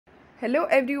Hello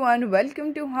everyone,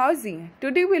 welcome to Housing.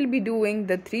 Today we'll be doing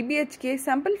the 3 BHK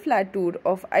sample flat tour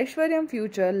of Aishwaryam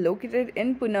Future located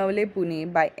in Punawale,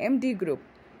 Pune by MD Group.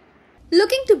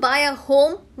 Looking to buy a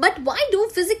home, but why do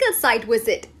physical site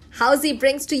visit? Housing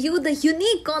brings to you the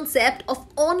unique concept of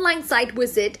online site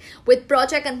visit with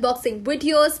project unboxing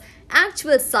videos,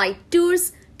 actual site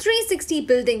tours, 360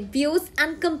 building views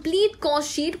and complete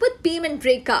cost sheet with payment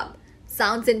breakup.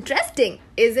 Sounds interesting,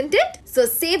 isn't it? So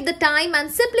save the time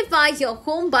and simplify your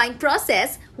home buying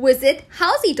process. Visit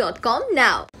housey.com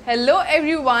now. Hello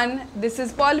everyone, this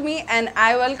is Paulmi and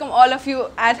I welcome all of you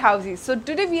at Housey. So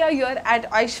today we are here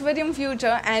at Aishwaryam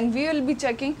Future and we will be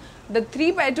checking the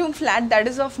 3-bedroom flat that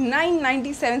is of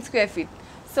 997 square feet.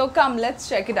 So come, let's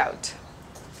check it out.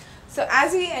 So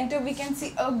as we enter, we can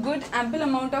see a good ample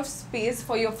amount of space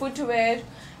for your footwear.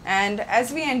 And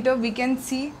as we enter, we can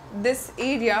see this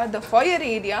area, the foyer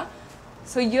area.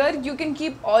 So here you can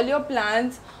keep all your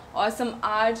plants or some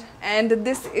art, and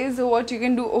this is what you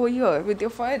can do over here with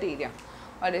your foyer area.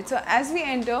 Alright, so as we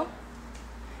enter,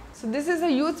 so this is a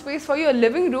huge space for your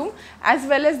living room, as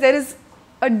well as there is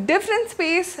a different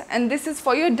space, and this is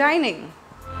for your dining.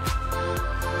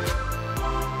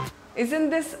 Isn't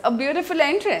this a beautiful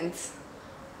entrance?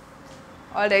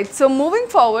 Alright, so moving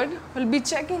forward, we'll be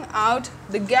checking out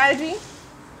the gallery.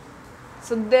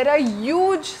 So there are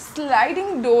huge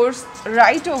sliding doors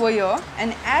right over here,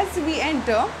 and as we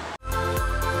enter,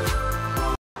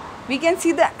 we can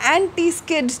see the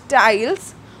anti-skid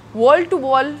tiles wall to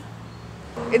wall.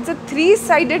 It's a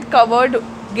 3-sided covered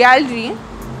gallery.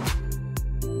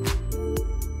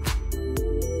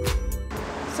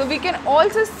 So we can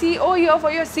also see over here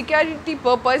for your security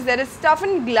purpose, there is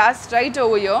toughened glass right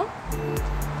over here.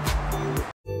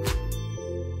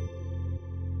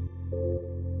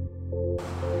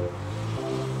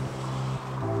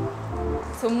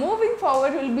 So moving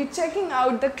forward, we'll be checking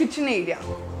out the kitchen area.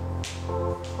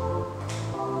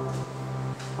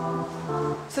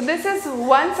 So this is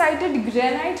one-sided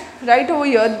granite right over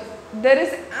here. There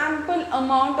is ample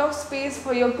amount of space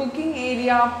for your cooking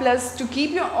area, plus to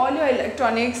keep all your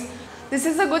electronics. This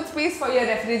is a good space for your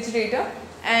refrigerator,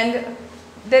 and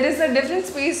there is a different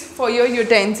space for your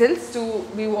utensils to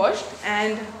be washed.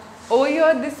 And over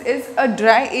here, this is a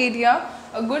dry area,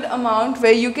 a good amount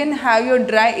where you can have your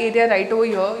dry area right over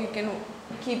here. You can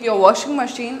keep your washing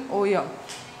machine over here.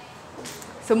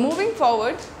 So moving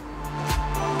forward,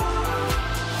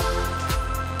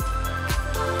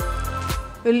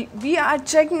 we are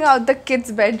checking out the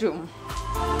kids' bedroom.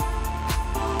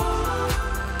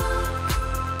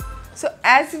 So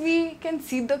as we can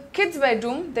see the kids'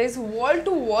 bedroom, there is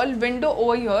wall-to-wall window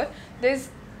over here. There is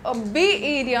a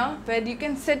bay area where you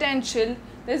can sit and chill.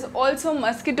 There is also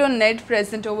mosquito net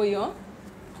present over here,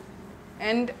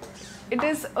 and it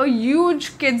is a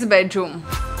huge kids' bedroom.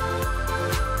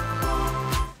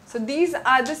 So these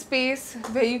are the space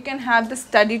where you can have the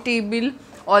study table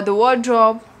or the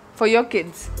wardrobe for your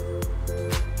kids.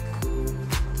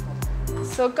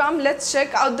 So come, let's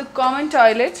check out the common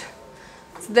toilet.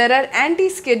 So there are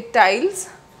anti-skid tiles,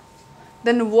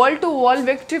 then wall-to-wall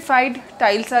vitrified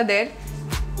tiles are there.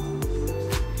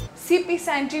 CP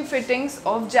sanitary fittings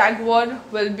of Jaguar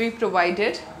will be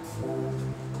provided.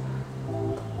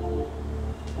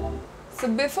 So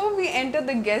before we enter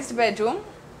the guest bedroom,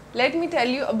 let me tell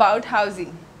you about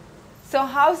Housey. So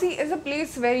Housey is a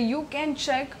place where you can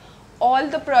check all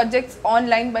the projects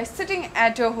online by sitting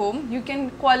at your home. You can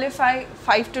qualify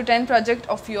 5 to 10 projects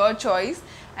of your choice,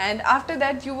 and after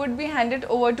that you would be handed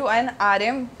over to an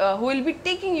RM who will be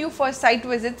taking you for site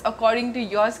visits according to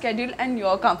your schedule and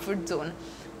your comfort zone.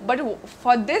 But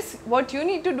for this, what you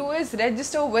need to do is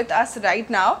register with us right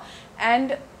now,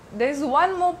 and there is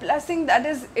one more plus thing, that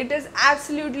is it is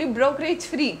absolutely brokerage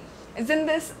free. Isn't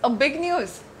this a big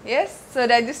news? Yes, so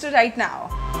register right now.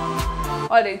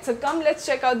 Alright, so come, let's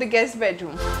check out the guest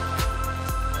bedroom.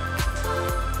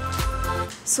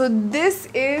 So this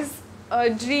is a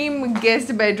dream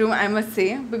guest bedroom, I must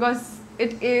say, because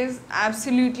it is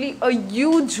absolutely a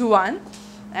huge one,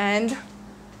 and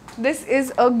this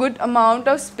is a good amount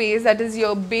of space. That is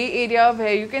your bay area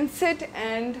where you can sit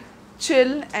and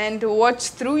chill and watch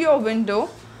through your window.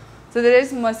 So there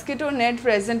is mosquito net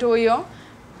present over here.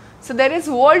 So there is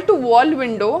wall-to-wall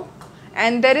window,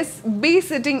 and there is bay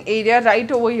sitting area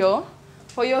right over here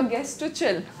for your guests to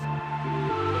chill.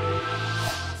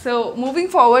 So moving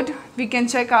forward, we can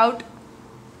check out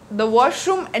the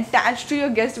washroom attached to your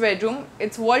guest bedroom.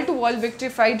 It's wall-to-wall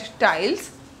vitrified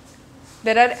tiles.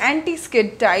 There are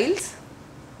anti-skid tiles.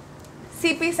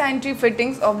 CP sanitary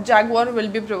fittings of Jaguar will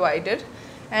be provided,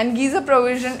 and geyser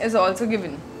provision is also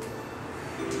given.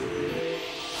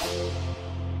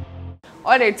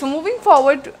 Alright, so moving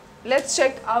forward, let's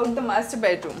check out the master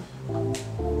bedroom.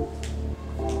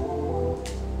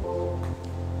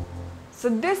 So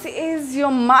this is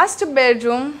your master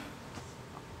bedroom,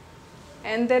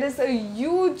 and there is a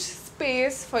huge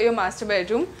space for your master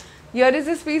bedroom. Here is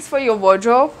a space for your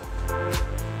wardrobe.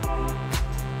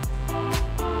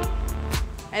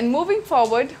 And moving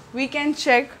forward, we can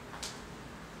check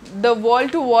the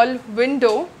wall-to-wall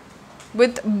window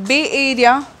with bay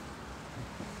area.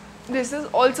 This is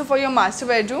also for your master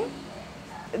bedroom.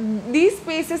 These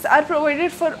spaces are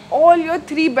provided for all your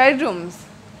 3 bedrooms,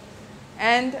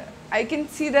 and I can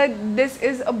see that this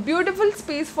is a beautiful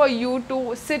space for you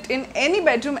to sit in any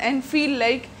bedroom and feel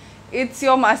like it's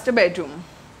your master bedroom.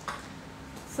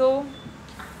 So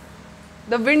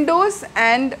the windows,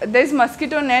 and there's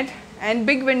mosquito net and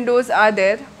big windows are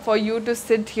there for you to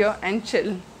sit here and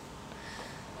chill.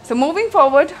 So moving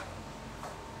forward,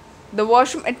 the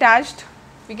washroom attached.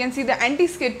 We can see the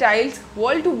anti-skid tiles,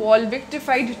 wall-to-wall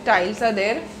vitrified tiles are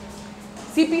there.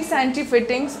 CP sanitary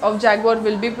fittings of Jaguar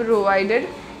will be provided.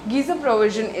 Geyser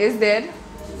provision is there.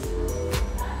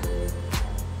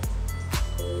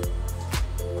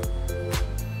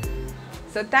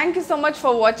 So thank you so much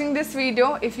for watching this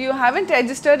video. If you haven't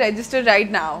registered, register right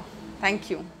now. Thank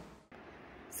you.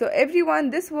 So everyone,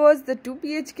 this was the 2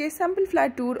 BHK sample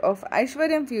flat tour of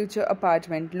Aishwaryam Future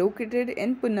apartment located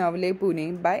in Punawale,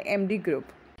 Pune by MD Group.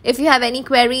 If you have any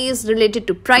queries related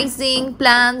to pricing,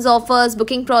 plans, offers,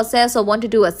 booking process, or want to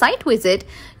do a site visit,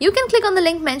 you can click on the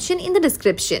link mentioned in the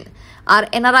description. Our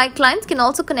NRI clients can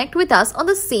also connect with us on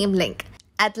the same link.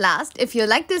 At last, if you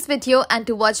like this video and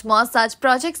to watch more such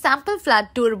project sample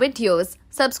flat tour videos,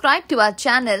 subscribe to our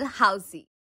channel Housey.